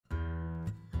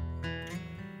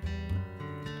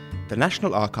the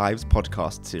National Archives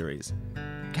podcast series,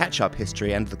 Catch Up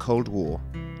History and the Cold War,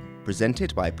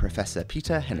 presented by Professor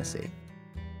Peter Hennessy.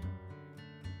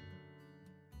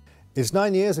 It's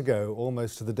 9 years ago,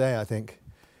 almost to the day, I think,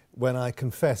 when I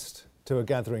confessed to a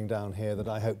gathering down here that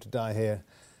I hoped to die here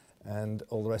and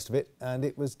all the rest of it. And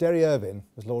it was Derry Irvine,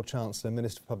 as Lord Chancellor,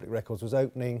 Minister for Public Records, was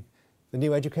opening the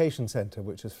new education centre,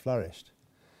 which has flourished.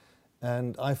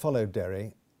 And I followed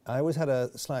Derry. I always had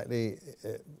a slightly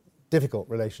difficult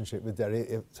relationship with Derry.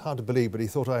 It's hard to believe, but he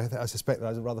thought I suspect that I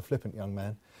was a rather flippant young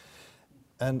man.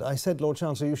 And I said, Lord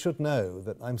Chancellor, you should know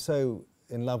that I'm so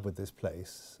in love with this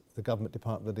place, the government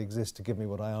department that exists to give me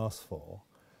what I asked for,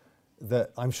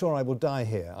 that I'm sure I will die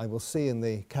here. I will see in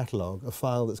the catalogue a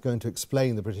file that's going to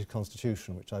explain the British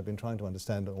Constitution, which I've been trying to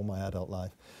understand all my adult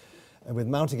life. And with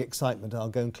mounting excitement, I'll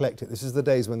go and collect it. This is the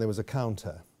days when there was a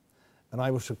counter. And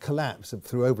I should collapse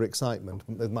through overexcitement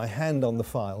with my hand on the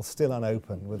file, still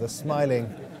unopened, with a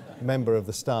smiling member of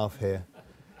the staff here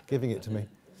giving it to me.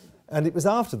 And it was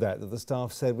after that that the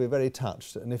staff said, we're very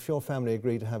touched, and if your family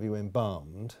agreed to have you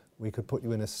embalmed, we could put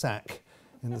you in a sack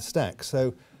in the stack.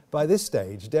 So by this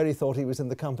stage, Derry thought he was in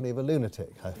the company of a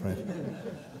lunatic, I afraid.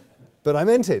 But I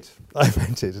meant it,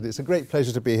 and it's a great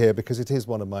pleasure to be here because it is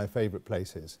one of my favourite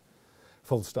places,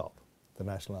 full stop, the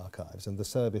National Archives, and the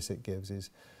service it gives is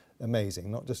amazing,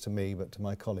 not just to me, but to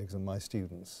my colleagues and my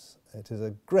students. It is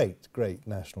a great, great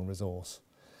national resource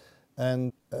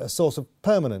and a source of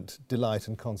permanent delight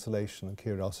and consolation and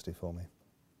curiosity for me.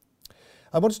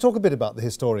 I want to talk a bit about the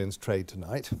historian's trade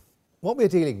tonight. What we're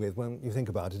dealing with, when you think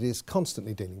about it, is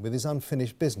constantly dealing with is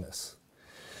unfinished business.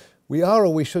 We are,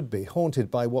 or we should be, haunted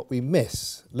by what we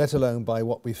miss, let alone by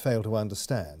what we fail to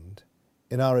understand,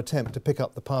 in our attempt to pick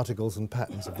up the particles and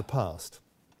patterns of the past.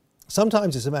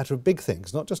 Sometimes it's a matter of big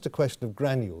things, not just a question of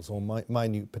granules or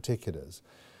minute particulars.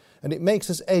 And it makes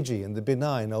us edgy in the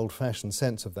benign, old-fashioned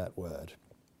sense of that word.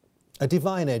 A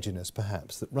divine edginess,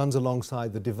 perhaps, that runs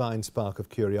alongside the divine spark of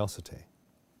curiosity.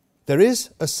 There is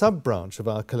a sub-branch of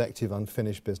our collective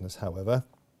unfinished business, however,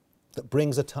 that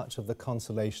brings a touch of the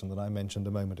consolation that I mentioned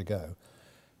a moment ago.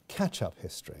 Catch-up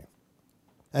history.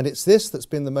 And it's this that's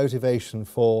been the motivation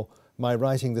for my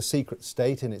writing The Secret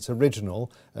State in its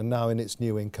original and now in its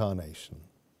new incarnation.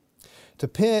 To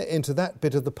peer into that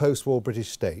bit of the post-war British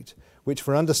state, which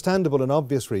for understandable and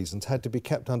obvious reasons had to be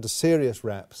kept under serious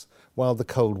wraps while the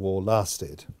Cold War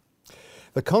lasted.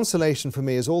 The consolation for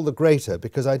me is all the greater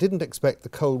because I didn't expect the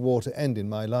Cold War to end in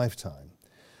my lifetime.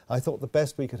 I thought the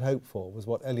best we could hope for was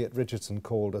what Elliot Richardson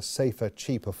called a safer,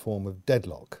 cheaper form of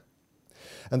deadlock.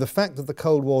 And the fact that the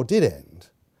Cold War did end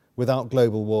without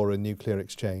global war and nuclear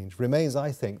exchange remains,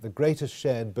 I think, the greatest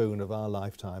shared boon of our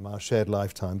lifetime, our shared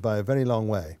lifetime, by a very long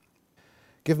way.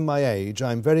 Given my age,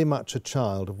 I'm very much a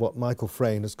child of what Michael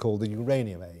Frayn has called the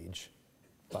uranium age,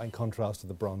 by contrast to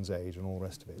the Bronze Age and all the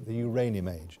rest of it, the uranium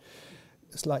age.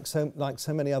 It's like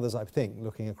so many others, I think,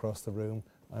 looking across the room.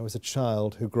 I was a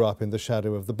child who grew up in the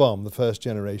shadow of the bomb, the first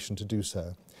generation to do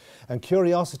so. And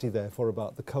curiosity, therefore,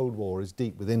 about the Cold War is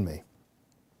deep within me.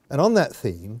 And on that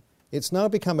theme, it's now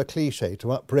become a cliché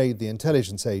to upbraid the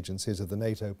intelligence agencies of the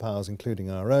NATO powers,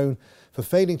 including our own, for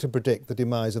failing to predict the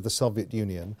demise of the Soviet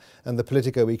Union and the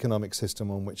politico-economic system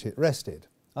on which it rested.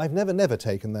 I've never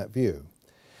taken that view.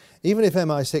 Even if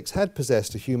MI6 had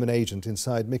possessed a human agent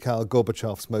inside Mikhail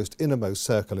Gorbachev's most innermost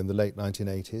circle in the late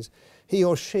 1980s, he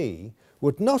or she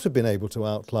would not have been able to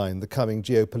outline the coming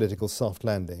geopolitical soft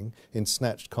landing in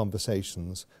snatched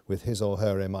conversations with his or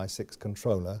her MI6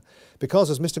 controller, because,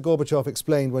 as Mr. Gorbachev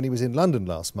explained when he was in London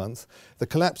last month, the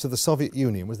collapse of the Soviet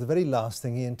Union was the very last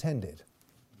thing he intended.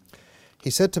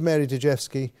 He said to Mary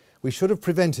Dejevsky, "We should have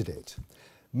prevented it.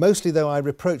 Mostly, though, I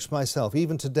reproach myself,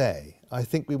 even today, I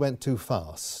think we went too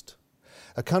fast.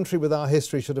 A country with our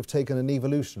history should have taken an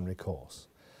evolutionary course.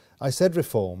 I said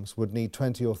reforms would need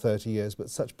 20 or 30 years, but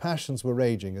such passions were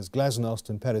raging as glasnost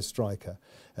and perestroika,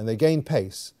 and they gained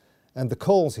pace, and the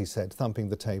calls, he said, thumping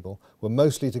the table, were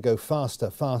mostly to go faster,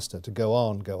 faster, to go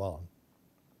on, go on."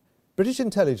 British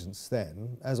intelligence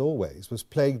then, as always, was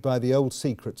plagued by the old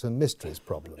secrets and mysteries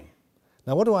problem.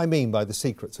 Now, what do I mean by the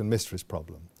secrets and mysteries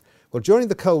problem? Well, during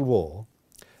the Cold War,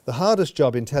 the hardest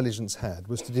job intelligence had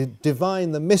was to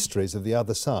divine the mysteries of the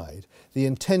other side, the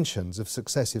intentions of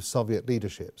successive Soviet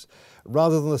leaderships,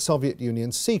 rather than the Soviet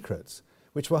Union's secrets,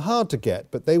 which were hard to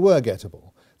get, but they were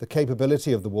gettable. The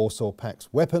capability of the Warsaw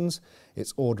Pact's weapons,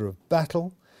 its order of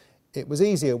battle. It was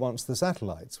easier once the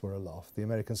satellites were aloft, the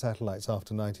American satellites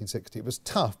after 1960. It was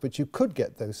tough, but you could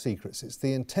get those secrets. It's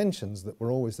the intentions that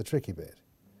were always the tricky bit.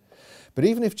 But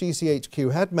even if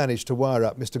GCHQ had managed to wire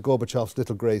up Mr. Gorbachev's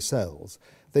little grey cells,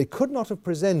 they could not have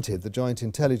presented the Joint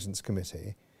Intelligence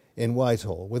Committee in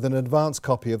Whitehall with an advance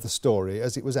copy of the story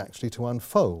as it was actually to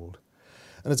unfold.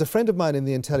 And as a friend of mine in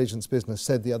the intelligence business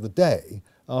said the other day,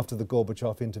 after the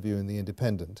Gorbachev interview in The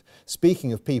Independent,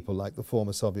 speaking of people like the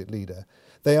former Soviet leader,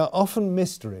 they are often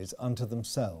mysteries unto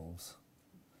themselves.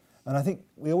 And I think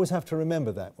we always have to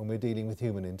remember that when we're dealing with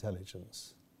human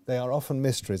intelligence. They are often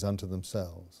mysteries unto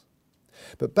themselves.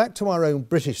 But back to our own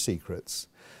British secrets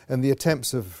and the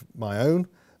attempts of my own,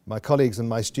 my colleagues and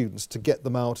my students to get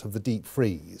them out of the deep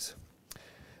freeze.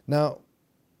 Now,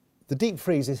 the deep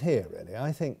freeze is here, really.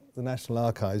 I think the National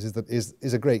Archives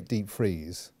is a great deep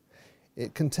freeze.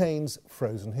 It contains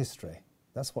frozen history.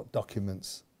 That's what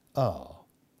documents are.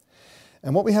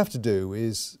 And what we have to do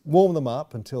is warm them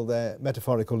up until their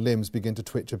metaphorical limbs begin to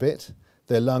twitch a bit,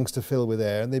 their lungs to fill with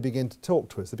air, and they begin to talk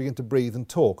to us. They begin to breathe and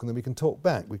talk, and then we can talk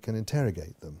back. We can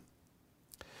interrogate them.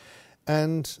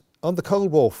 And on the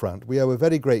Cold War front, we owe a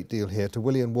very great deal here to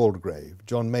William Waldegrave,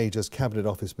 John Major's Cabinet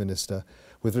Office Minister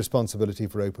with responsibility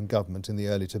for open government in the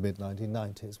early to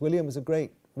mid-1990s. William was a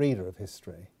great reader of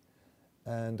history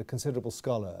and a considerable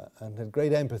scholar and had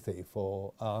great empathy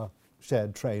for our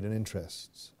shared trade and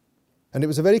interests. And it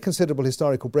was a very considerable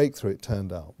historical breakthrough, it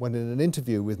turned out, when in an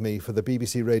interview with me for the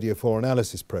BBC Radio 4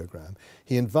 Analysis programme,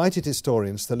 he invited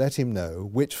historians to let him know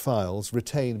which files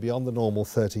retained beyond the normal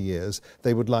 30 years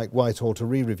they would like Whitehall to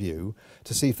re-review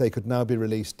to see if they could now be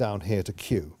released down here to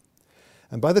Kew.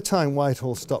 And by the time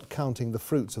Whitehall stopped counting the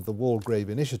fruits of the Waldegrave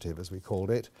Initiative, as we called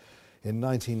it, in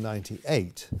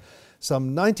 1998,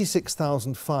 some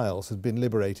 96,000 files had been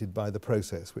liberated by the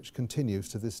process, which continues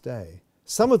to this day.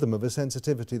 Some of them of a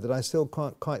sensitivity that I still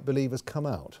can't quite believe has come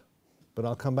out, but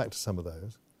I'll come back to some of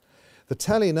those. The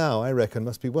tally now, I reckon,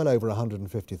 must be well over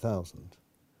 150,000.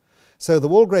 So the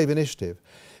Waldegrave Initiative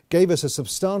gave us a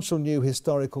substantial new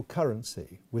historical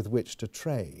currency with which to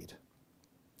trade.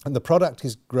 And the product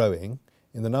is growing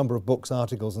in the number of books,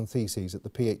 articles and theses at the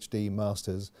PhD,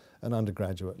 master's and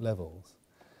undergraduate levels.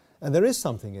 And there is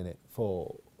something in it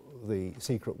for the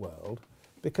secret world,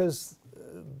 because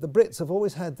the Brits have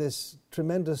always had this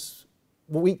tremendous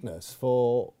weakness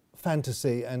for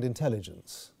fantasy and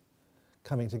intelligence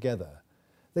coming together.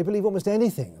 They believe almost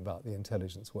anything about the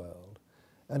intelligence world,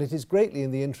 and it is greatly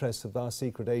in the interests of our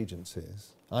secret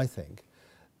agencies, I think,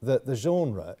 that the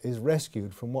genre is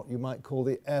rescued from what you might call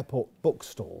the airport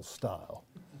bookstall style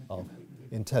of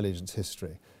intelligence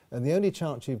history. And the only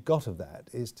chance you've got of that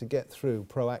is to get through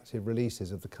proactive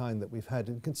releases of the kind that we've had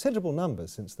in considerable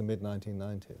numbers since the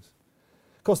mid-1990s.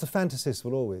 Of course, the fantasists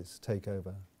will always take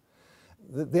over.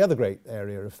 The other great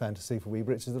area of fantasy for we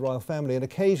Brits is the royal family, and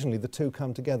occasionally the two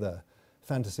come together.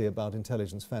 Fantasy about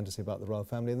intelligence, fantasy about the royal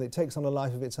family, and it takes on a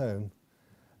life of its own,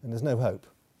 and there's no hope.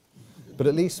 But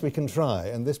at least we can try,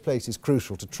 and this place is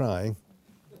crucial to trying.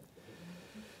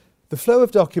 The flow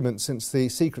of documents since the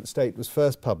Secret State was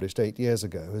first published 8 years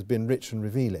ago has been rich and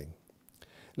revealing.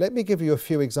 Let me give you a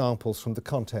few examples from the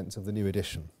contents of the new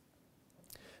edition.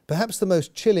 Perhaps the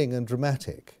most chilling and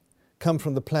dramatic come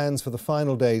from the plans for the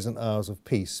final days and hours of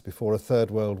peace before a Third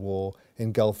World War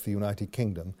engulfed the United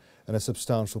Kingdom and a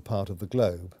substantial part of the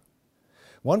globe.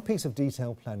 One piece of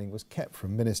detailed planning was kept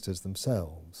from ministers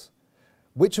themselves.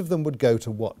 Which of them would go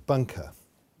to what bunker?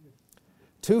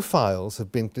 2 files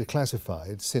have been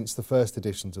declassified since the first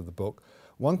editions of the book.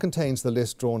 One contains the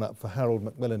list drawn up for Harold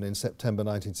Macmillan in September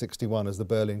 1961 as the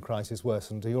Berlin crisis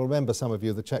worsened. You'll remember, some of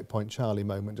you, the Checkpoint Charlie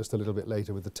moment just a little bit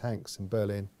later with the tanks in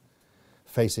Berlin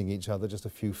facing each other just a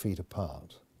few feet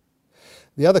apart.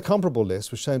 The other comparable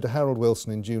list was shown to Harold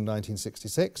Wilson in June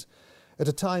 1966, at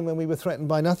a time when we were threatened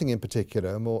by nothing in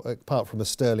particular, more apart from a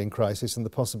sterling crisis and the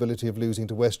possibility of losing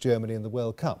to West Germany in the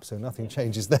World Cup, so nothing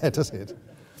changes there, does it?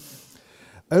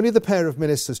 Only the pair of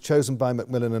ministers chosen by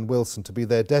Macmillan and Wilson to be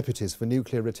their deputies for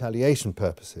nuclear retaliation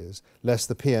purposes, lest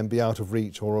the PM be out of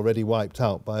reach or already wiped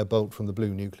out by a bolt from the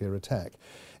blue nuclear attack,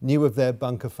 knew of their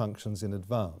bunker functions in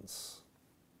advance.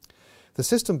 The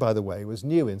system, by the way, was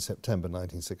new in September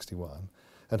 1961,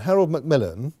 and Harold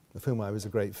Macmillan, of whom I was a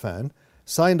great fan,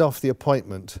 signed off the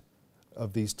appointment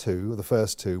of these two, the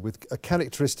first two, with a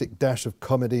characteristic dash of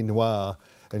comedy noir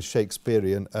and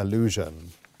Shakespearean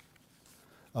allusion.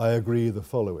 "I agree the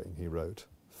following," he wrote.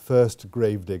 "First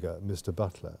gravedigger, Mr.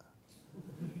 Butler.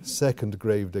 Second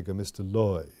gravedigger, Mr.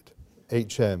 Lloyd.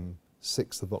 HM,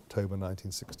 6th of October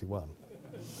 1961.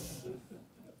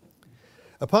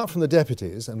 Apart from the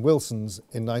deputies, and Wilson's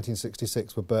in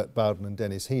 1966 were Bert Bowden and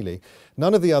Dennis Healy,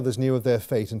 none of the others knew of their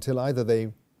fate until either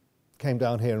they came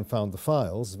down here and found the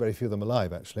files, very few of them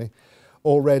alive actually,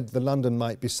 or read the London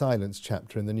Might Be Silenced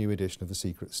chapter in the new edition of The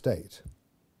Secret State.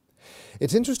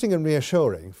 It's interesting and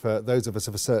reassuring for those of us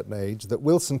of a certain age that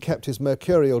Wilson kept his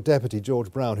mercurial deputy,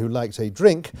 George Brown, who liked a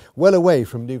drink, well away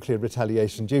from nuclear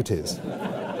retaliation duties.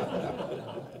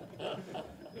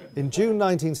 In June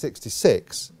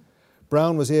 1966,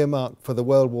 Brown was earmarked for the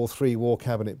World War III War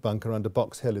Cabinet bunker under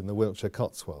Box Hill in the Wiltshire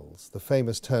Cotswolds, the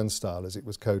famous Turnstile as it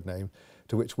was codenamed,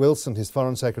 to which Wilson, his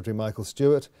Foreign Secretary Michael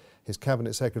Stewart, his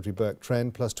Cabinet Secretary Burke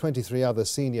Trent, plus 23 other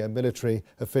senior military,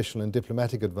 official and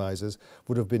diplomatic advisers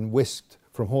would have been whisked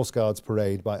from Horse Guards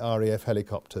Parade by RAF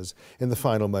helicopters in the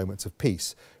final moments of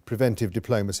peace, preventive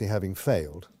diplomacy having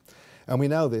failed. And we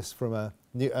know this from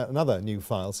another new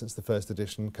file since the first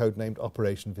edition, codenamed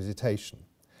Operation Visitation.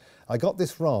 I got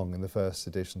this wrong in the first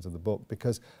editions of the book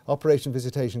because Operation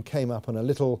Visitation came up on a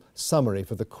little summary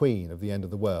for the Queen of the End of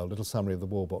the World, little summary of the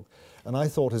war book. And I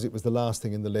thought, as it was the last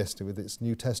thing in the list with its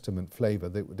New Testament flavour,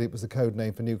 that it was the code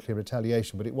name for nuclear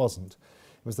retaliation, but it wasn't.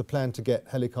 It was the plan to get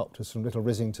helicopters from Little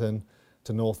Rissington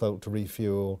to Northolt to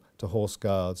refuel, to Horse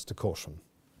Guards, to Corsham.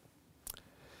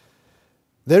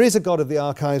 There is a God of the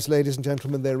archives, ladies and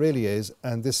gentlemen, there really is,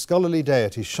 and this scholarly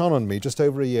deity shone on me just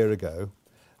over a year ago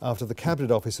after the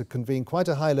Cabinet Office had convened quite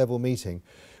a high-level meeting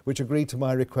which agreed to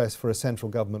my request for a central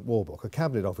government war book, a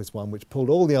Cabinet Office one which pulled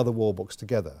all the other war books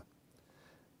together.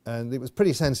 And it was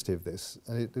pretty sensitive, this,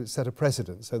 and it set a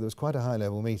precedent, so there was quite a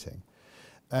high-level meeting.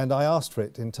 And I asked for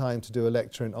it in time to do a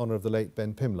lecture in honour of the late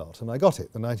Ben Pimlott, and I got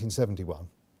it, the 1971.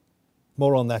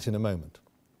 More on that in a moment.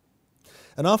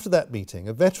 And after that meeting,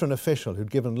 a veteran official who'd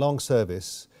given long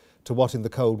service to what in the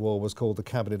Cold War was called the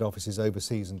Cabinet Office's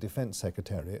Overseas and Defence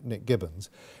Secretariat, Nick Gibbons,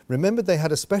 remembered they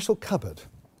had a special cupboard,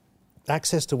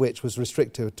 access to which was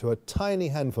restricted to a tiny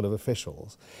handful of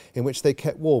officials, in which they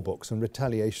kept war books and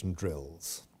retaliation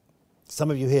drills. Some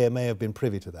of you here may have been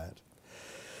privy to that.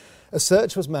 A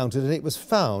search was mounted and it was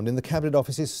found in the Cabinet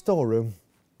Office's storeroom,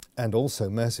 and also,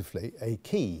 mercifully, a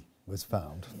key was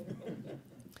found.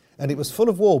 And it was full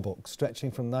of war books stretching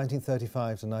from 1935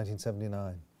 to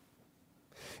 1979.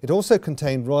 It also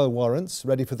contained royal warrants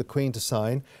ready for the Queen to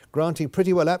sign, granting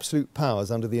pretty well absolute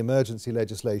powers under the emergency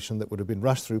legislation that would have been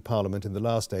rushed through Parliament in the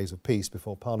last days of peace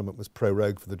before Parliament was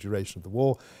prorogued for the duration of the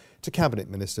war, to Cabinet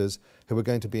Ministers who were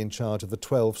going to be in charge of the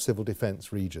 12 civil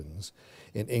defence regions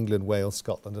in England, Wales,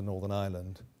 Scotland and Northern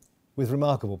Ireland, with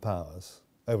remarkable powers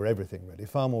over everything really,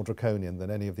 far more draconian than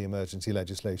any of the emergency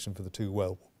legislation for the two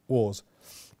world wars.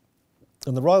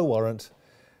 And the royal warrant,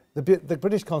 the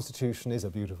British Constitution is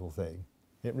a beautiful thing.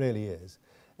 It really is.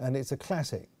 And it's a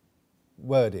classic,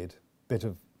 worded bit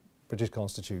of British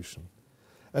Constitution,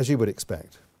 as you would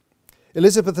expect.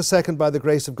 Elizabeth II, by the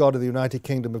grace of God of the United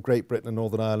Kingdom of Great Britain and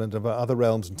Northern Ireland and of other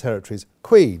realms and territories,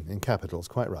 Queen, in capitals,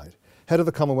 quite right. Head of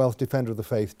the Commonwealth, Defender of the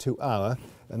Faith, to our,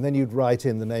 and then you'd write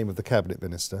in the name of the Cabinet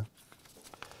Minister.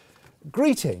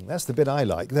 Greeting, that's the bit I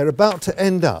like. They're about to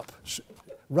end up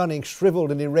running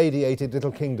shrivelled and irradiated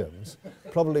little kingdoms,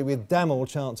 probably with damn all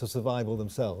chance of survival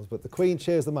themselves, but the Queen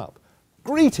cheers them up.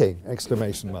 Greeting!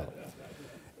 Exclamation mark.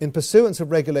 In pursuance of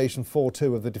Regulation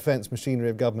 4.2 of the Defence Machinery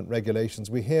of Government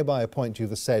Regulations, we hereby appoint you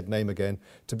the said name again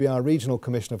to be our Regional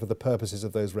Commissioner for the purposes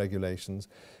of those regulations,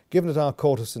 given at our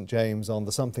Court of St James on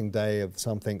the something day of the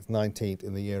something 19th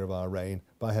in the year of our reign,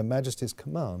 by Her Majesty's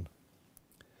command.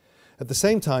 At the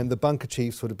same time, the bunker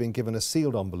chiefs would have been given a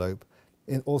sealed envelope,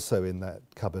 also in that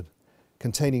cupboard,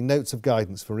 containing notes of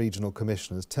guidance for regional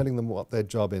commissioners, telling them what their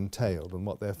job entailed and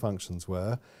what their functions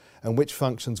were, and which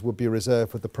functions would be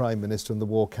reserved for the Prime Minister and the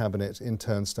War Cabinet in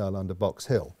Turnstile under Box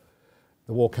Hill.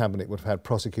 The War Cabinet would have had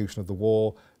prosecution of the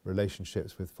war,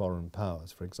 relationships with foreign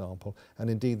powers, for example, and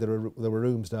indeed there were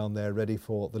rooms down there ready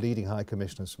for the leading High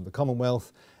Commissioners from the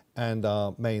Commonwealth and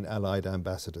our main allied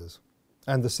ambassadors,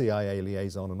 and the CIA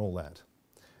liaison and all that.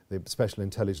 The special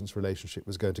intelligence relationship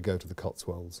was going to go to the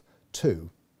Cotswolds too.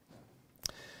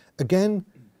 Again,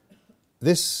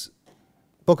 this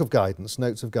book of guidance,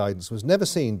 notes of guidance, was never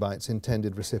seen by its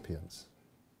intended recipients.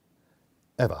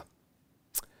 Ever.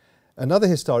 Another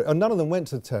historian, none of them went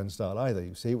to the Turnstile either,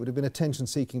 you see. It would have been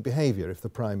attention-seeking behaviour if the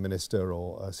Prime Minister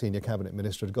or a senior Cabinet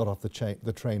Minister had got off the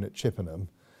train at Chippenham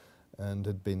and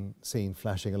had been seen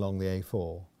flashing along the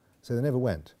A4. So they never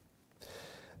went.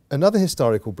 Another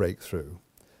historical breakthrough,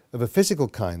 of a physical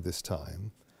kind this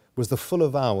time, was the full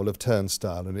avowal of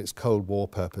Turnstile and its Cold War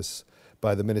purpose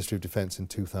by the Ministry of Defence in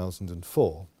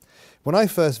 2004. When I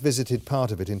first visited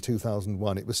part of it in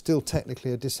 2001, it was still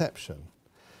technically a deception.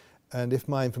 And if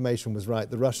my information was right,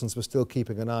 the Russians were still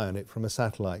keeping an eye on it from a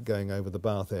satellite going over the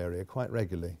Bath area quite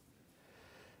regularly.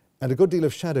 And a good deal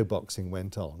of shadow boxing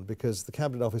went on because the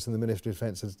Cabinet Office and the Ministry of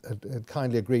Defence had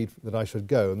kindly agreed that I should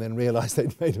go and then realised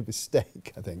they'd made a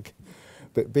mistake, I think.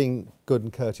 But being good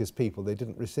and courteous people, they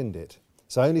didn't rescind it.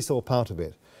 So I only saw part of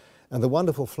it. And the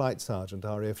wonderful flight sergeant,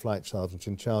 our air flight sergeant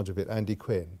in charge of it, Andy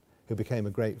Quinn, who became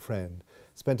a great friend,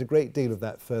 spent a great deal of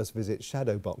that first visit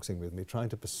shadowboxing with me, trying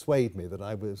to persuade me that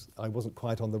I wasn't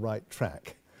quite on the right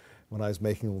track when I was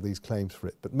making all these claims for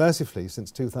it. But mercifully,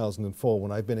 since 2004, when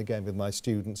I've been again with my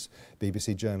students,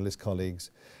 BBC journalist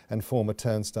colleagues, and former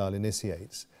turnstile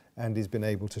initiates, Andy's been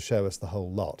able to show us the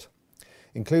whole lot,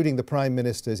 including the Prime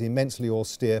Minister's immensely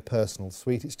austere personal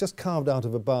suite. It's just carved out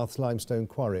of a Bath's limestone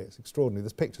quarry. It's extraordinary.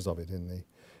 There's pictures of it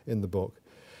in the book.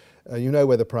 You know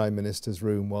where the Prime Minister's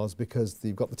room was because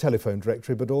you've got the telephone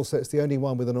directory, but also it's the only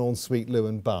one with an ensuite loo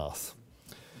and bath.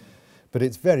 But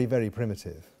it's very, very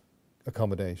primitive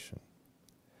accommodation.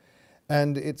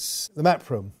 And it's the map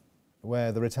room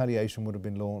where the retaliation would have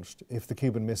been launched if the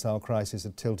Cuban Missile Crisis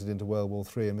had tilted into World War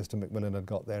III and Mr. Macmillan had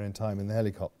got there in time in the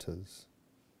helicopters.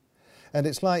 And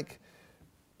it's like,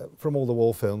 from all the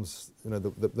war films, you know,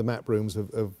 the map rooms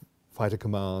of Fighter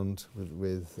Command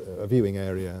with a viewing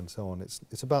area and so on.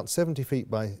 It's about 70 feet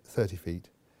by 30 feet,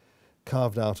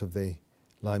 carved out of the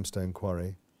limestone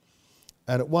quarry.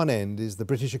 And at one end is the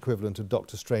British equivalent of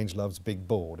Dr. Strangelove's big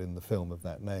board in the film of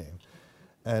that name.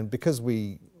 And because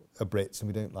we are Brits and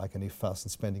we don't like any fuss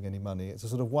and spending any money, it's a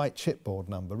sort of white chipboard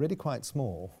number, really quite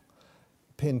small,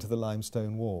 pinned to the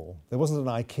limestone wall. There wasn't an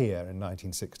IKEA in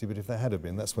 1960, but if there had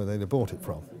been, that's where they'd have bought it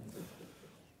from.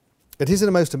 It is in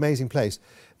a most amazing place.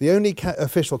 The only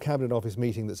official Cabinet Office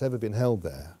meeting that's ever been held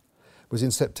there was in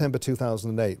September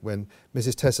 2008 when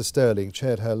Mrs. Tessa Sterling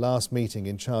chaired her last meeting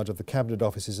in charge of the Cabinet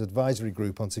Office's advisory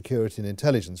group on security and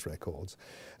intelligence records.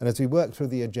 And as we worked through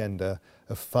the agenda,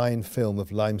 a fine film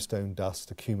of limestone dust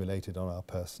accumulated on our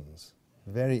persons.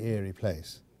 Very eerie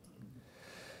place.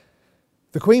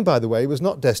 The Queen, by the way, was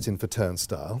not destined for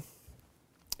turnstile.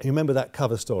 You remember that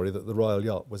cover story that the Royal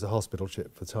Yacht was a hospital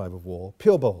ship for time of war?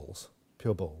 Pure balls,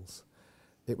 pure balls.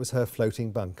 It was her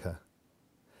floating bunker.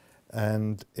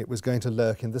 And it was going to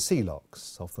lurk in the sea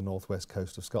locks off the northwest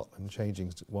coast of Scotland,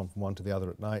 changing one from one to the other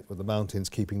at night, with the mountains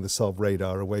keeping the SOV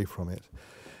radar away from it.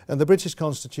 And the British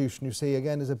Constitution, you see,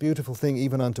 again, is a beautiful thing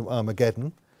even unto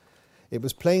Armageddon. It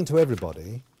was plain to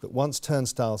everybody that once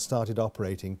turnstile started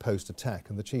operating post-attack,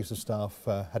 and the Chiefs of Staff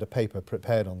had a paper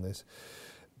prepared on this,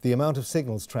 the amount of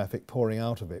signals traffic pouring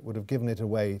out of it would have given it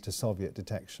away to Soviet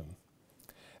detection.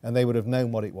 And they would have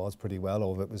known what it was pretty well,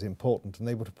 or that it was important, and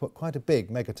they would have put quite a big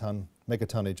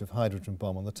megatonnage of hydrogen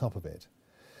bomb on the top of it.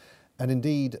 And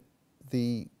indeed,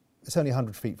 it's only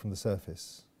 100 feet from the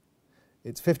surface.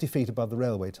 It's 50 feet above the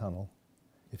railway tunnel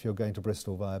if you're going to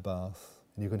Bristol via Bath,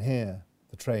 and you can hear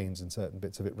the trains and certain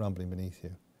bits of it rumbling beneath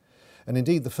you. And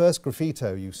indeed, the first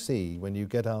graffito you see when you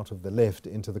get out of the lift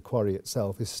into the quarry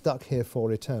itself is "Stuck here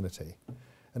for eternity."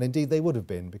 And indeed they would have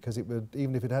been, because it would,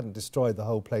 even if it hadn't destroyed the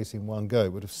whole place in one go,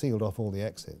 it would have sealed off all the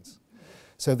exits.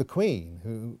 So the Queen,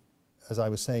 who, as I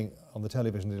was saying on the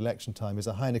television at election time, is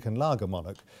a Heineken lager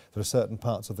monarch, there are certain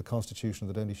parts of the Constitution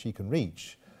that only she can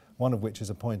reach, one of which is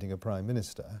appointing a Prime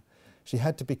Minister. She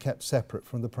had to be kept separate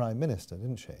from the Prime Minister,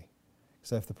 didn't she?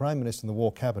 So if the Prime Minister and the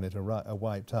War Cabinet are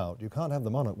wiped out, you can't have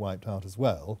the monarch wiped out as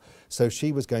well. So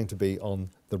she was going to be on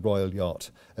the royal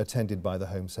yacht, attended by the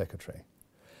Home Secretary.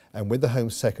 And with the Home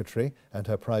Secretary and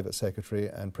her private secretary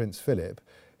and Prince Philip,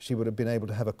 she would have been able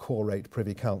to have a core-rate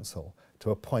Privy Council to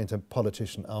appoint a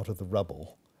politician out of the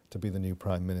rubble to be the new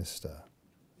Prime Minister.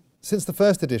 Since the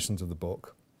first editions of the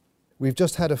book, we've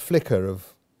just had a flicker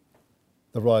of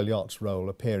the royal yacht's role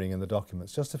appearing in the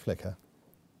documents, just a flicker.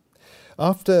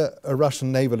 After a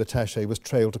Russian naval attaché was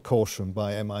trailed to Corsham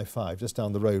by MI5, just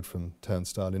down the road from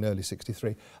Turnstile in early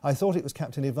 '63, I thought it was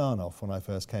Captain Ivanov when I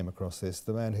first came across this,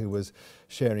 the man who was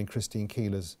sharing Christine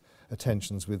Keeler's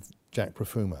attentions with Jack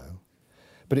Profumo.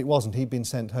 But it wasn't. He'd been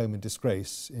sent home in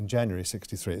disgrace in January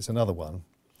 '63. It's another one.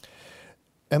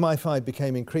 MI5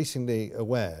 became increasingly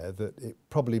aware that it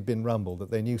probably been rumbled,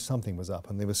 that they knew something was up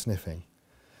and they were sniffing.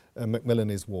 Macmillan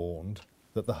is warned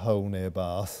that the hole near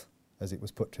Bath, as it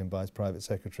was put to him by his private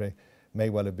secretary, may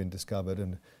well have been discovered,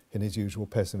 and in his usual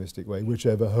pessimistic way,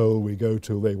 whichever hole we go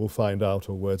to, they will find out,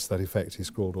 or words to that effect, he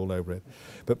scrawled all over it.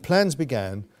 But plans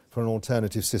began for an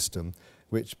alternative system,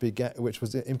 which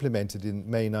was implemented in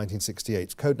May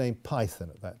 1968, codenamed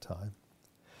Python at that time.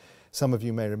 Some of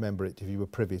you may remember it if you were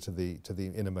privy to the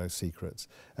innermost secrets.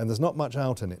 And there's not much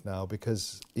out in it now,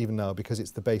 because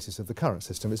it's the basis of the current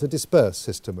system. It's a dispersed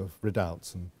system of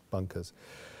redoubts and bunkers.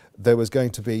 There was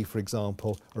going to be, for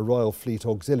example, a Royal Fleet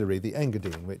Auxiliary, the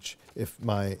Engadine, which, if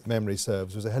my memory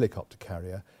serves, was a helicopter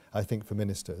carrier, I think, for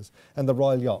ministers. And the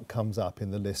Royal Yacht comes up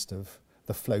in the list of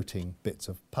the floating bits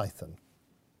of Python.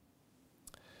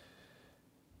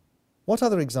 What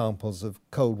other examples of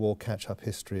Cold War catch-up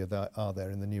history are there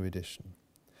in the new edition?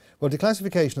 Well,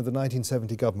 declassification of the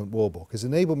 1970 government war book has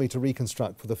enabled me to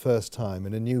reconstruct for the first time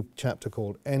in a new chapter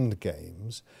called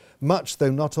Endgames, much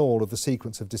though not all of the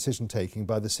sequence of decision-taking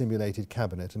by the simulated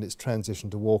cabinet and its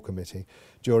transition to war committee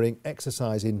during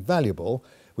exercise Invaluable,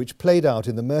 which played out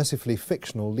in the mercifully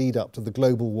fictional lead-up to the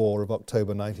global war of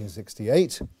October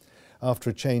 1968. After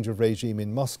a change of regime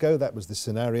in Moscow, that was the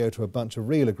scenario, to a bunch of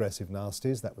real aggressive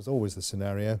nasties, that was always the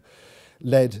scenario,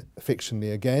 led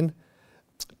fictionally again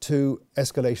to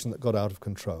escalation that got out of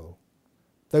control.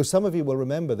 Though some of you will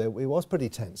remember that it was pretty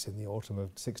tense in the autumn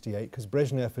of '68 because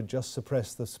Brezhnev had just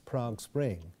suppressed the Prague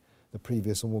Spring the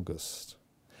previous August.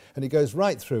 And it goes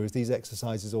right through, as these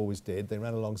exercises always did. They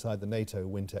ran alongside the NATO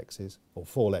Wintexes, or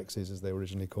Fallexes as they were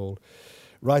originally called,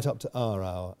 right up to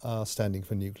R standing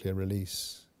for nuclear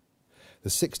release.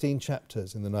 The 16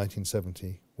 chapters in the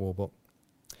 1970 war book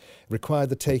required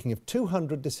the taking of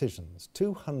 200 decisions,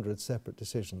 200 separate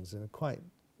decisions in a quite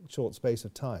short space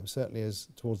of time, certainly as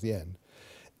towards the end.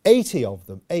 80 of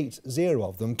them,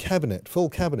 full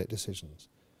cabinet decisions,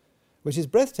 which is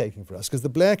breathtaking for us because the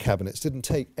Blair cabinets didn't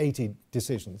take 80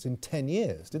 decisions in 10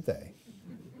 years, did they?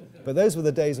 But those were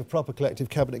the days of proper collective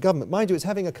cabinet government. Mind you, it's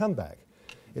having a comeback.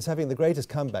 It's having the greatest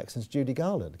comeback since Judy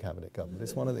Garland cabinet government.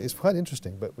 It's quite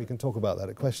interesting, but we can talk about that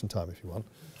at question time if you want.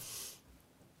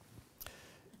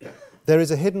 There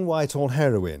is a hidden Whitehall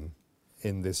heroine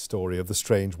in this story of the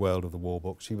strange world of the war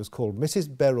book. She was called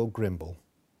Mrs. Beryl Grimble,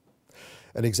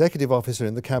 an executive officer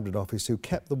in the Cabinet Office who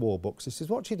kept the war books. This is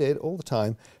what she did all the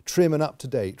time, trim and up to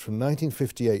date from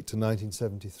 1958 to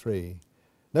 1973.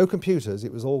 No computers,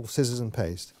 it was all scissors and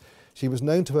paste. She was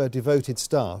known to her devoted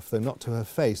staff, though not to her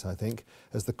face, I think,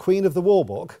 as the Queen of the War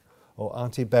Book, or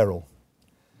Auntie Beryl.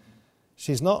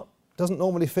 Doesn't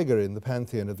normally figure in the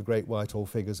pantheon of the great Whitehall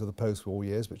figures of the post-war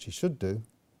years, but she should do.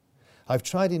 I've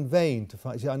tried in vain to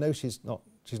find, I know she's no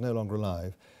longer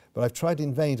alive, but I've tried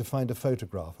in vain to find a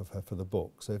photograph of her for the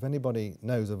book. So if anybody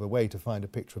knows of a way to find a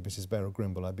picture of Mrs. Beryl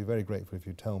Grimble, I'd be very grateful if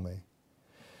you'd tell me.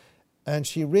 And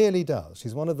she really does.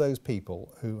 She's one of those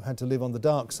people who had to live on the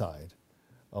dark side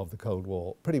of the Cold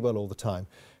War pretty well all the time,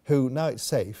 who, now it's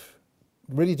safe,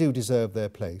 really do deserve their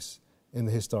place in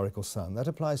the historical sun. That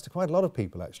applies to quite a lot of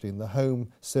people, actually, in the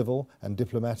home, civil and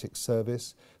diplomatic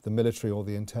service, the military or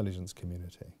the intelligence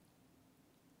community.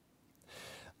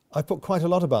 I've put quite a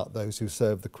lot about those who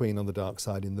served the Queen on the dark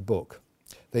side in the book.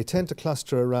 They tend to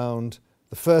cluster around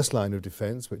the first line of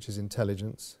defence, which is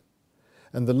intelligence,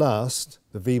 and the last,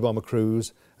 the V-bomber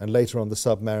crews, and later on the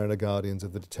submariner guardians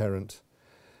of the deterrent,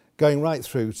 going right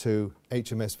through to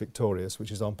HMS Victorious,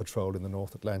 which is on patrol in the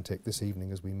North Atlantic this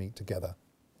evening as we meet together.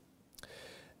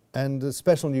 And a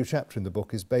special new chapter in the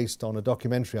book is based on a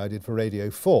documentary I did for Radio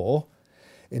 4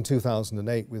 in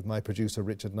 2008 with my producer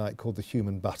Richard Knight called The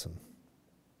Human Button.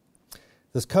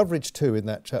 There's coverage too in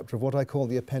that chapter of what I call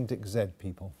the Appendix Z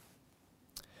people.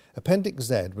 Appendix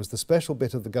Z was the special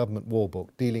bit of the government war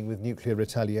book dealing with nuclear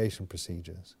retaliation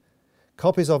procedures.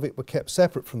 Copies of it were kept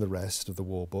separate from the rest of the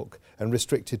war book and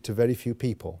restricted to very few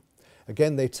people.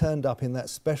 Again, they turned up in that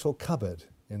special cupboard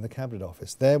in the Cabinet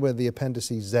Office. There were the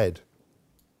Appendices Z.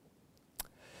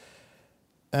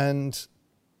 And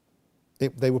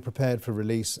they were prepared for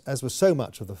release, as was so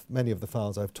much of many of the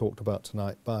files I've talked about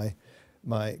tonight, by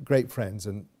my great friends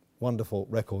and wonderful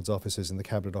records officers in the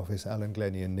Cabinet Office, Alan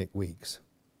Glennie and Nick Weeks.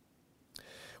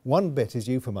 One bit is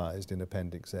euphemised in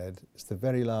Appendix Z. It's the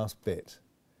very last bit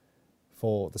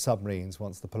for the submarines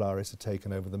once the Polaris had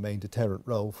taken over the main deterrent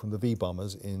role from the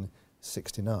V-bombers in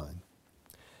 '69.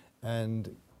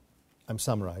 And I'm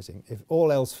summarising. If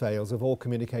all else fails, if all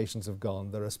communications have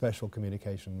gone, there are special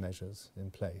communication measures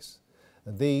in place.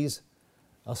 And these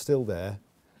are still there.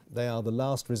 They are the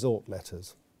last resort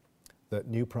letters that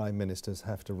new Prime Ministers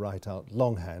have to write out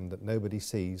longhand that nobody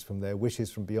sees from their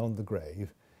wishes from beyond the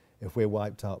grave if we're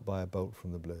wiped out by a bolt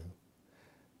from the blue.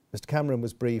 Mr Cameron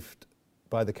was briefed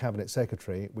by the Cabinet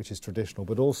Secretary, which is traditional,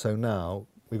 but also now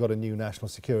we've got a new National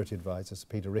Security Advisor, Sir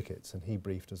Peter Ricketts, and he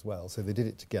briefed as well. So they did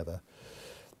it together.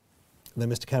 And then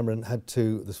Mr Cameron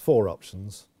there's 4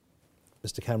 options.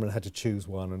 Mr Cameron had to choose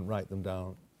one and write them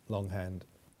down longhand,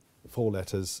 4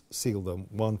 letters, seal them,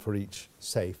 one for each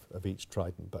safe of each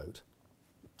Trident boat.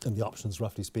 And the options,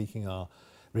 roughly speaking, are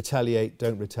retaliate,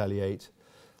 don't retaliate.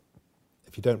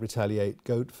 If you don't retaliate,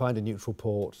 go find a neutral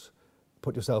port,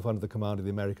 put yourself under the command of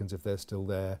the Americans if they're still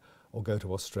there, or go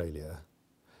to Australia.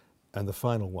 And the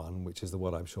final one, which is the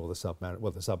one I'm sure the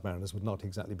submariners would not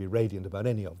exactly be radiant about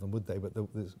any of them, would they? But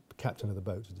the captain of the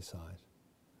boat to decide.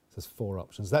 So there's 4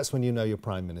 options. That's when you know you're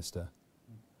Prime Minister.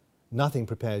 Nothing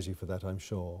prepares you for that, I'm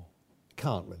sure. It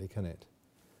can't really, can it?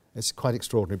 It's quite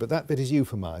extraordinary. But that bit is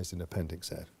euphemised in Appendix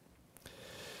Z.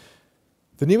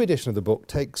 The new edition of the book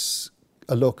takes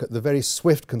a look at the very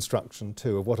swift construction,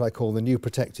 too, of what I call the new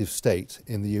protective state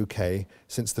in the UK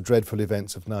since the dreadful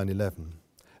events of 9/11.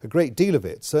 A great deal of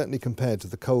it, certainly compared to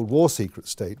the Cold War secret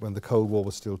state when the Cold War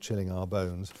was still chilling our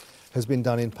bones, has been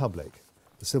done in public.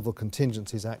 The Civil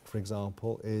Contingencies Act, for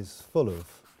example, is full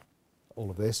of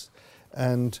all of this,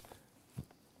 and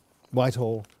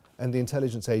Whitehall and the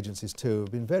intelligence agencies too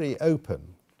have been very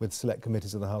open with select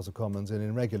committees of the House of Commons and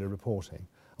in regular reporting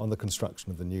on the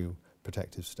construction of the new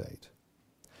protective state.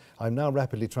 I'm now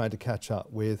rapidly trying to catch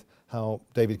up with how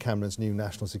David Cameron's new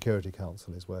National Security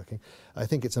Council is working. I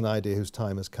think it's an idea whose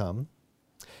time has come.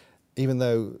 Even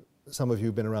though some of you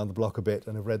have been around the block a bit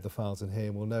and have read the files in here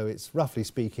and will know it's, roughly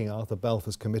speaking, Arthur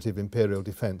Balfour's Committee of Imperial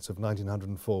Defence of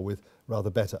 1904 with rather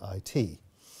better IT.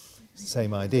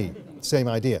 Same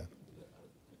idea.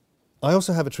 I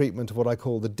also have a treatment of what I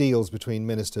call the deals between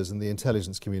ministers and the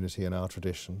intelligence community in our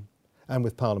tradition, and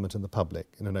with Parliament and the public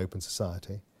in an open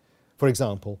society. For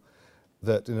example,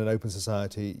 that in an open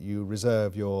society you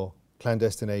reserve your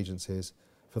clandestine agencies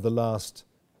for the last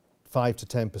 5 to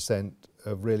 10%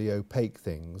 of really opaque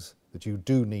things that you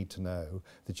do need to know,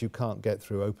 that you can't get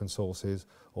through open sources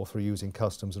or through using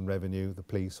customs and revenue, the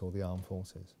police or the armed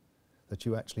forces. That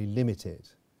you actually limit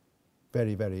it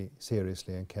very, very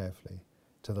seriously and carefully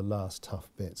to the last tough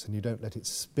bits, and you don't let it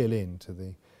spill into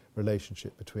the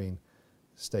relationship between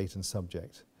state and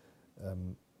subject.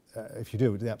 If you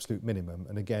do it to the absolute minimum,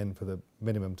 and again for the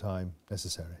minimum time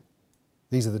necessary.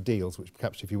 These are the deals which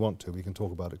perhaps if you want to we can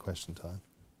talk about at question time.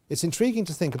 It's intriguing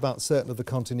to think about certain of the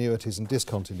continuities and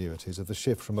discontinuities of the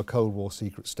shift from a Cold War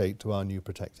secret state to our new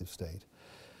protective state.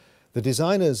 The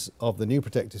designers of the new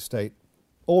protective state,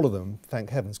 all of them, thank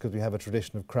heavens, because we have a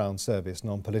tradition of Crown service,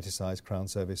 non-politicised Crown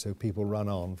service, so people run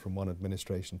on from one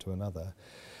administration to another.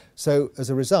 So, as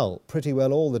a result, pretty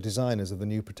well all the designers of the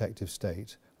new protective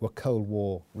state were Cold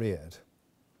War reared.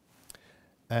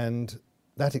 And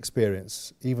that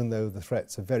experience, even though the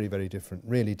threats are very, very different,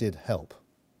 really did help.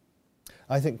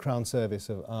 I think Crown service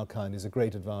of our kind is a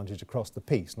great advantage across the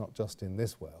piece, not just in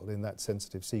this world, in that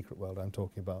sensitive secret world I'm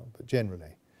talking about, but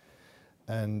generally.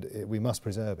 And we must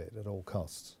preserve it at all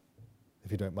costs,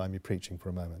 if you don't mind me preaching for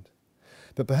a moment.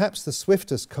 But perhaps the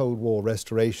swiftest Cold War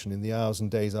restoration in the hours and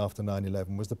days after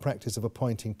 9/11 was the practice of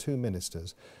appointing 2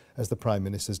 ministers as the Prime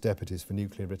Minister's deputies for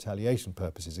nuclear retaliation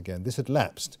purposes again. This had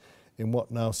lapsed in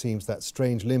what now seems that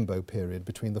strange limbo period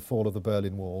between the fall of the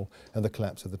Berlin Wall and the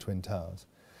collapse of the Twin Towers.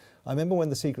 I remember when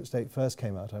the secret state first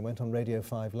came out, I went on Radio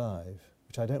 5 Live,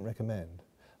 which I don't recommend.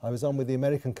 I was on with the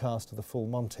American cast of the Full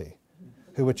Monty,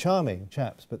 who were charming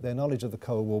chaps, but their knowledge of the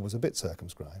Cold War was a bit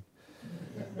circumscribed.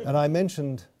 And I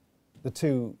mentioned the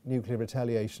 2 nuclear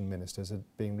retaliation ministers had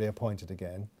been reappointed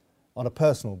again on a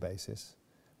personal basis,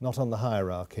 not on the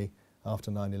hierarchy after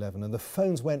 9/11. And the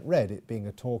phones went red, it being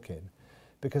a talk-in,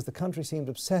 because the country seemed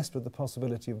obsessed with the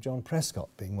possibility of John Prescott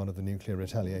being one of the nuclear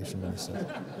retaliation ministers.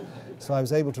 So I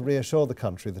was able to reassure the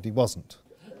country that he wasn't.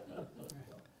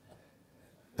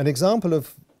 An example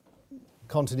of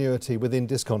continuity within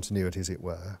discontinuity, as it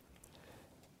were,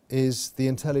 is the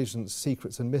intelligence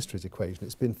secrets and mysteries equation.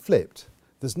 It's been flipped.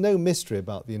 There's no mystery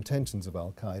about the intentions of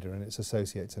Al-Qaeda and its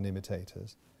associates and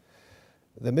imitators.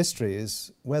 The mystery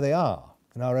is where they are,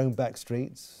 in our own back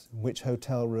streets, in which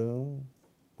hotel room,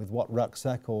 with what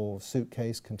rucksack or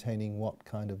suitcase containing what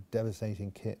kind of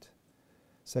devastating kit.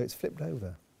 So it's flipped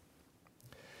over.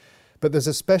 But there's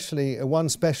one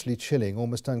specially chilling,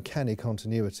 almost uncanny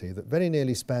continuity that very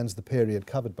nearly spans the period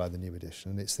covered by the new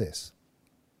edition, and it's this.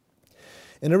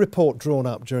 In a report drawn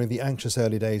up during the anxious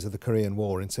early days of the Korean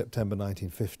War in September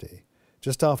 1950,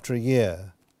 just after a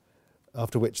year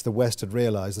after which the West had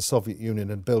realised the Soviet Union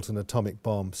had built an atomic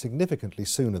bomb significantly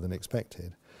sooner than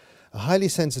expected, a highly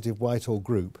sensitive Whitehall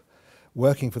group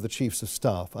working for the Chiefs of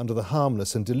Staff under the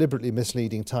harmless and deliberately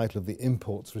misleading title of the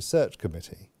Imports Research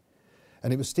Committee.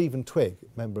 And it was Stephen Twigg,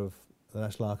 member of the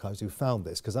National Archives, who found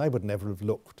this, because I would never have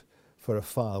looked for a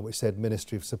file which said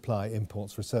Ministry of Supply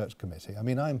Imports Research Committee. I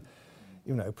mean, I'm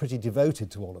pretty devoted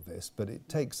to all of this, but it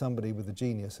takes somebody with the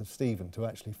genius of Stephen to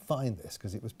actually find this,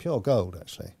 because it was pure gold,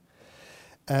 actually.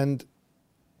 And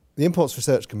the Imports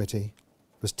Research Committee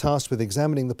was tasked with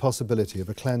examining the possibility of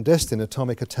a clandestine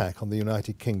atomic attack on the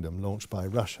United Kingdom launched by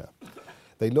Russia.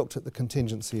 They looked at the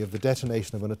contingency of the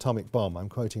detonation of an atomic bomb, I'm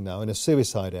quoting now, in a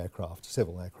suicide aircraft,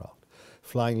 civil aircraft,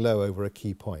 flying low over a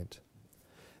key point.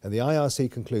 And the IRC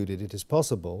concluded it is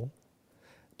possible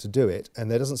to do it,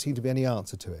 and there doesn't seem to be any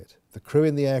answer to it. The crew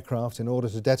in the aircraft, in order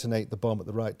to detonate the bomb at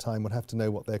the right time, would have to know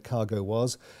what their cargo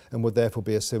was and would therefore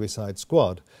be a suicide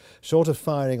squad. Short of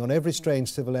firing on every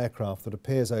strange civil aircraft that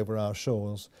appears over our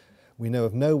shores, we know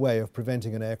of no way of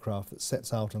preventing an aircraft that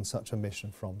sets out on such a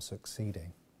mission from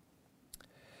succeeding.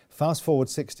 Fast forward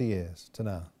 60 years to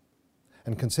now,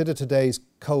 and consider today's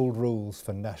cold rules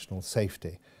for national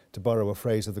safety, to borrow a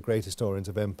phrase of the great historians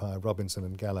of empire, Robinson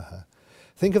and Gallagher.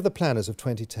 Think of the planners of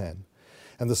 2010,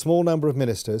 and the small number of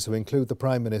ministers, who include the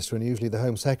Prime Minister and usually the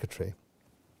Home Secretary,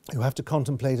 who have to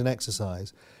contemplate and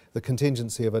exercise the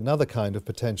contingency of another kind of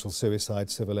potential suicide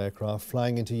civil aircraft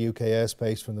flying into UK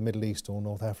airspace from the Middle East or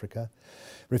North Africa,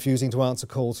 refusing to answer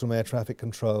calls from air traffic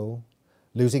control,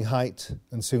 losing height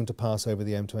and soon to pass over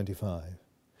the M25.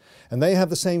 And they have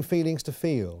the same feelings to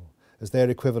feel as their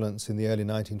equivalents in the early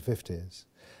 1950s,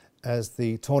 as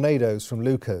the Tornadoes from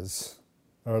Lucas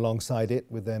are alongside it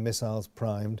with their missiles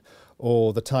primed,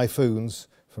 or the Typhoons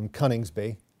from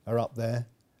Coningsby are up there,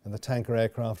 and the tanker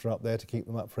aircraft are up there to keep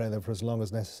them up for as long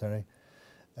as necessary.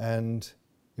 And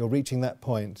you're reaching that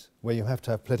point where you have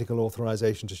to have political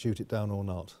authorisation to shoot it down or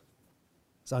not.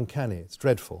 It's uncanny, it's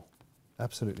dreadful,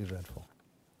 absolutely dreadful.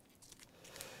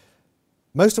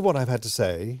 Most of what I've had to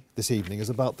say this evening is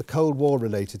about the Cold War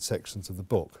related sections of the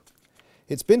book.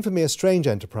 It's been for me a strange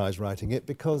enterprise writing it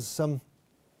because,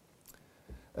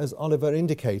 as Oliver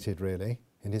indicated really,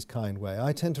 in his kind way,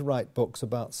 I tend to write books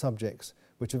about subjects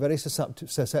which are very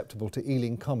susceptible to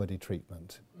Ealing comedy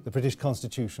treatment, the British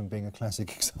Constitution being a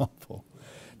classic example.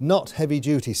 Not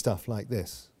heavy-duty stuff like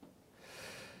this.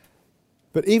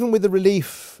 But even with the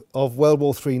relief of World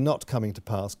War III not coming to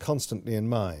pass constantly in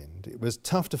mind, it was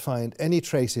tough to find any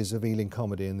traces of Ealing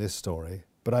comedy in this story,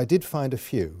 but I did find a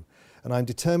few, and I'm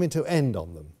determined to end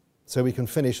on them, so we can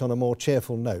finish on a more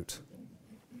cheerful note.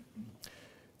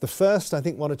 The first, I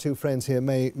think one or two friends here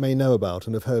may know about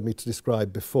and have heard me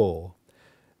describe before.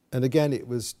 And again, it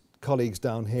was colleagues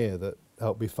down here that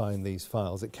helped me find these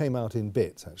files. It came out in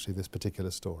bits, actually, this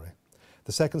particular story.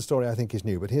 The second story I think is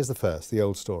new, but here's the first, the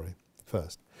old story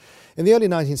first. In the early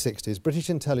 1960s, British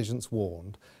intelligence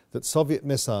warned that Soviet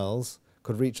missiles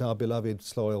could reach our beloved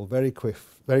soil very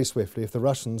swiftly if the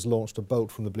Russians launched a bolt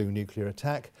from the blue nuclear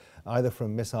attack, either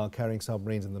from missile-carrying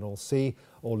submarines in the North Sea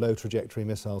or low-trajectory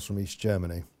missiles from East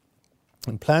Germany.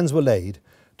 And plans were laid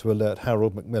to alert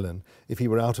Harold Macmillan if he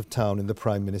were out of town in the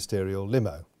prime ministerial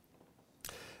limo.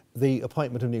 The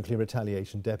appointment of nuclear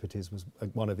retaliation deputies was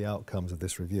one of the outcomes of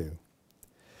this review.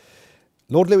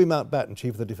 Lord Louis Mountbatten,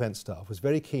 Chief of the Defence Staff, was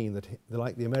very keen that,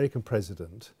 like the American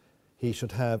President, he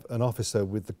should have an officer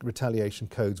with the retaliation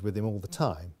codes with him all the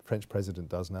time. The French President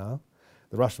does now.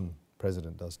 The Russian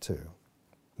President does too.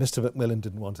 Mr. Macmillan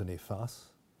didn't want any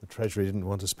fuss. The Treasury didn't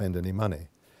want to spend any money.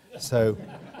 So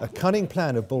a cunning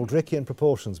plan of Baldrickian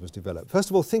proportions was developed. First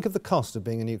of all, think of the cost of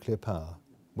being a nuclear power,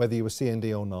 whether you were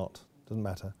C&D or not, doesn't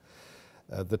matter.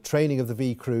 The training of the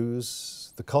V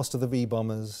crews, the cost of the V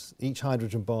bombers, each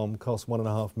hydrogen bomb cost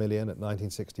 $1.5 million at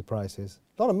 1960 prices.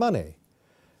 A lot of money.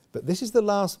 But this is the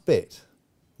last bit.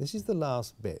 This is the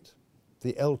last bit,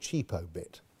 the El Cheapo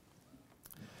bit.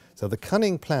 So the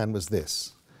cunning plan was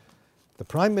this. The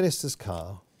Prime Minister's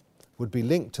car would be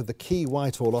linked to the key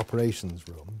Whitehall operations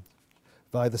room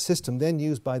via the system then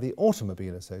used by the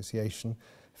Automobile Association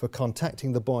for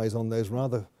contacting the boys on those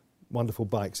rather wonderful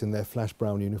bikes in their flash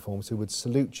brown uniforms who would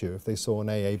salute you if they saw an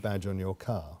AA badge on your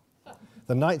car.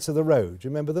 The Knights of the Road, do you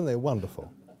remember them? They were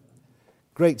wonderful.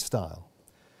 Great style.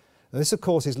 Now, this, of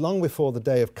course, is long before the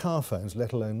day of car phones,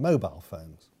 let alone mobile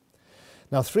phones.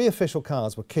 Now, 3 official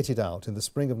cars were kitted out in the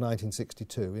spring of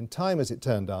 1962, in time, as it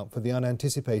turned out, for the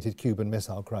unanticipated Cuban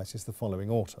Missile Crisis the following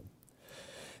autumn.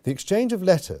 The exchange of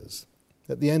letters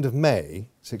at the end of May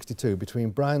 62 between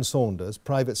Brian Saunders,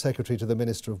 Private Secretary to the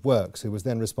Minister of Works, who was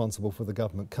then responsible for the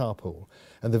government carpool,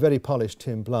 and the very polished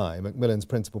Tim Bligh, Macmillan's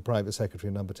Principal Private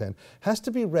Secretary No. 10, has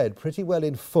to be read pretty well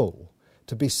in full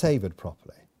to be savoured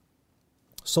properly.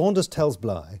 Saunders tells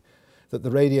Bligh that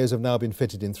the radios have now been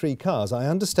fitted in 3 cars. I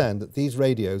understand that these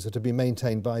radios are to be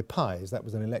maintained by Pies, that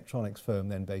was an electronics firm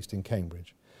then based in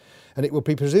Cambridge. And it will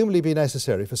presumably be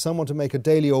necessary for someone to make a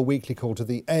daily or weekly call to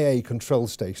the AA control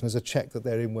station as a check that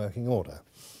they're in working order.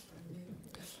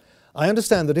 I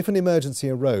understand that if an emergency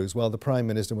arose while the Prime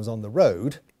Minister was on the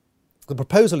road, the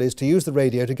proposal is to use the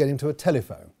radio to get him to a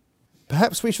telephone.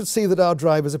 Perhaps we should see that our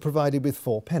drivers are provided with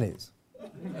 4 pennies.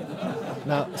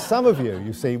 Now, some of you,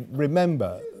 you see,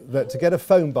 remember that to get a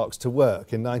phone box to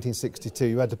work in 1962,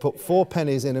 you had to put 4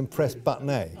 pennies in and press button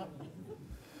A.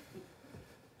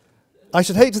 I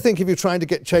should hate to think of you trying to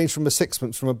get change from a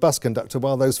sixpence from a bus conductor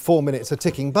while those 4 minutes are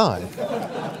ticking by.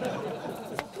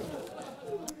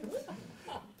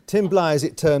 Tim Bligh, as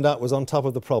it turned out, was on top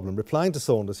of the problem. Replying to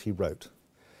Saunders, he wrote,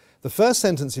 "The first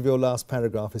sentence of your last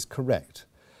paragraph is correct,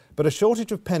 but a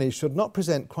shortage of pennies should not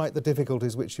present quite the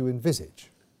difficulties which you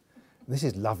envisage. This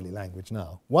is lovely language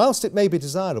now. Whilst it may be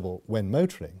desirable, when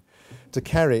motoring, to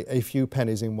carry a few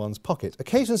pennies in one's pocket,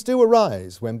 occasions do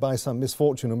arise when by some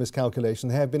misfortune or miscalculation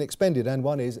they have been expended and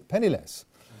one is penniless.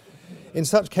 In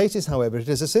such cases, however, it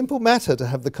is a simple matter to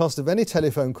have the cost of any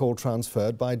telephone call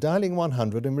transferred by dialing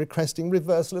 100 and requesting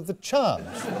reversal of the charge.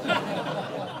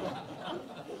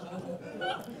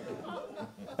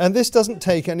 And this doesn't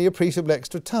take any appreciable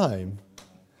extra time.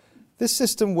 This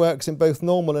system works in both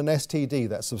normal and STD,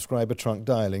 that's subscriber trunk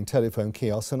dialing, telephone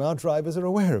kiosks, and our drivers are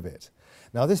aware of it.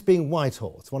 Now, this being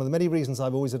Whitehall, it's one of the many reasons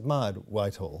I've always admired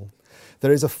Whitehall.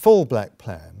 There is a full black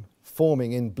plan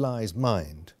forming in Bligh's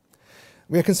mind.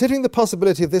 We are considering the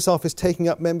possibility of this office taking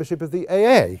up membership of the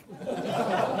AA,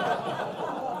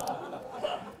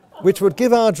 which would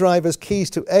give our drivers keys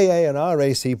to AA and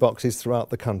RAC boxes throughout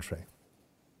the country.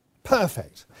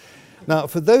 Perfect. Now,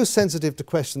 for those sensitive to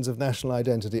questions of national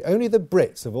identity, only the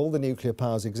Brits of all the nuclear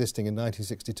powers existing in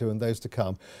 1962 and those to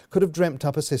come could have dreamt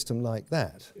up a system like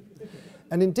that.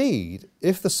 And indeed,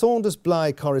 if the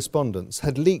Saunders-Bligh correspondence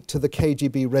had leaked to the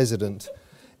KGB resident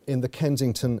in the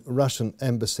Kensington Russian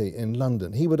embassy in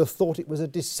London, he would have thought it was a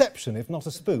deception, if not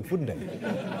a spoof, wouldn't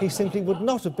he? He simply would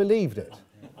not have believed it.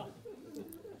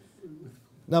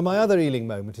 Now, my other Ealing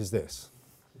moment is this.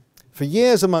 For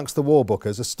years amongst the war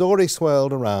bookers, a story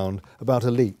swirled around about a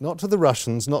leak, not to the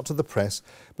Russians, not to the press,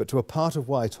 but to a part of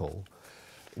Whitehall,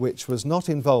 which was not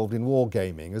involved in war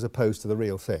gaming as opposed to the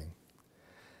real thing.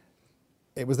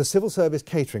 It was the Civil Service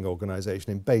Catering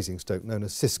Organisation in Basingstoke known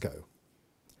as Cisco.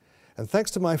 And thanks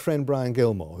to my friend Brian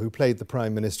Gilmore, who played the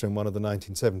Prime Minister in one of the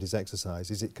 1970s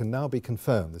exercises, it can now be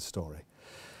confirmed, this story.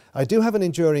 I do have an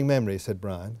enduring memory, said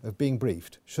Brian, of being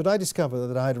briefed. Should I discover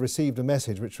that I had received a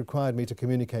message which required me to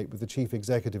communicate with the Chief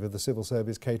Executive of the Civil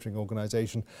Service Catering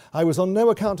Organisation, I was on no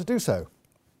account to do so.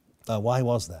 Why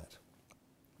was that?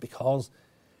 Because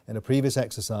in a previous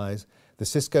exercise, the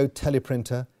Cisco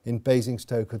teleprinter in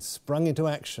Basingstoke had sprung into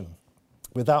action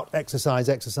without exercise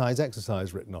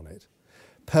written on it.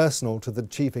 Personal to the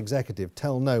Chief Executive,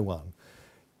 tell no one,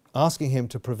 asking him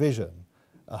to provision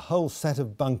a whole set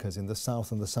of bunkers in the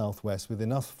south and the southwest with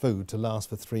enough food to last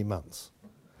for 3 months.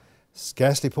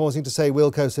 Scarcely pausing to say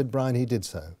Wilco, said Brian, he did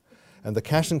so. And the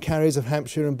cash and carries of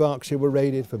Hampshire and Berkshire were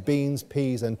raided for beans,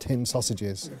 peas and tin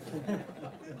sausages.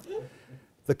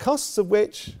 The costs of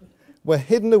which were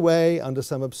hidden away under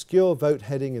some obscure vote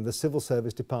heading in the Civil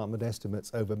Service Department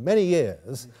estimates over many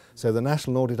years, so the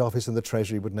National Audit Office and the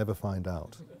Treasury would never find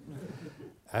out.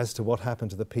 As to what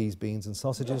happened to the peas, beans and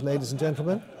sausages, ladies and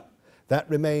gentlemen, that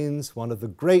remains one of the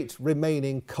great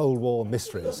remaining Cold War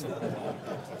mysteries.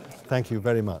 Thank you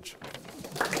very much.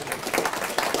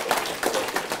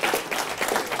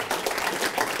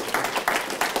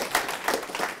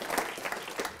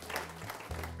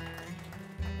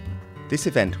 This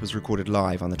event was recorded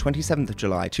live on the 27th of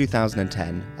July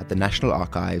 2010 at the National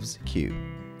Archives, Kew.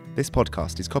 This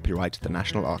podcast is copyright the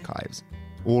National Archives.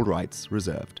 All rights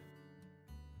reserved.